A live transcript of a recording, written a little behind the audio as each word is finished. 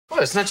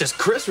it's not just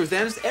Chris,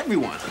 Ruthann, it's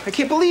everyone. I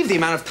can't believe the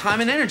amount of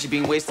time and energy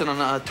being wasted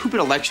on a two-bit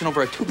election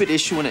over a two-bit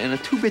issue in a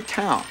two-bit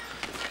town.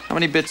 How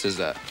many bits is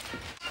that?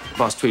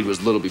 Boss Tweed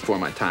was little before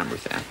my time,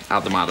 Ruthann.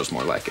 Al D'Amato's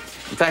more like it.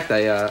 In fact,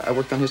 I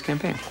worked on his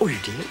campaign. Oh, you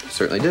did?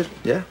 Certainly did,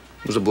 yeah.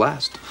 It was a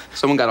blast.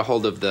 Someone got a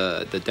hold of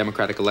the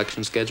Democratic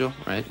election schedule,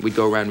 right? We'd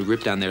go around, we'd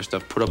rip down their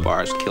stuff, put up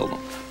ours, kill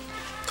them.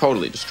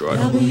 Totally destroyed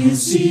them.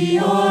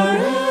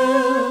 WCRS.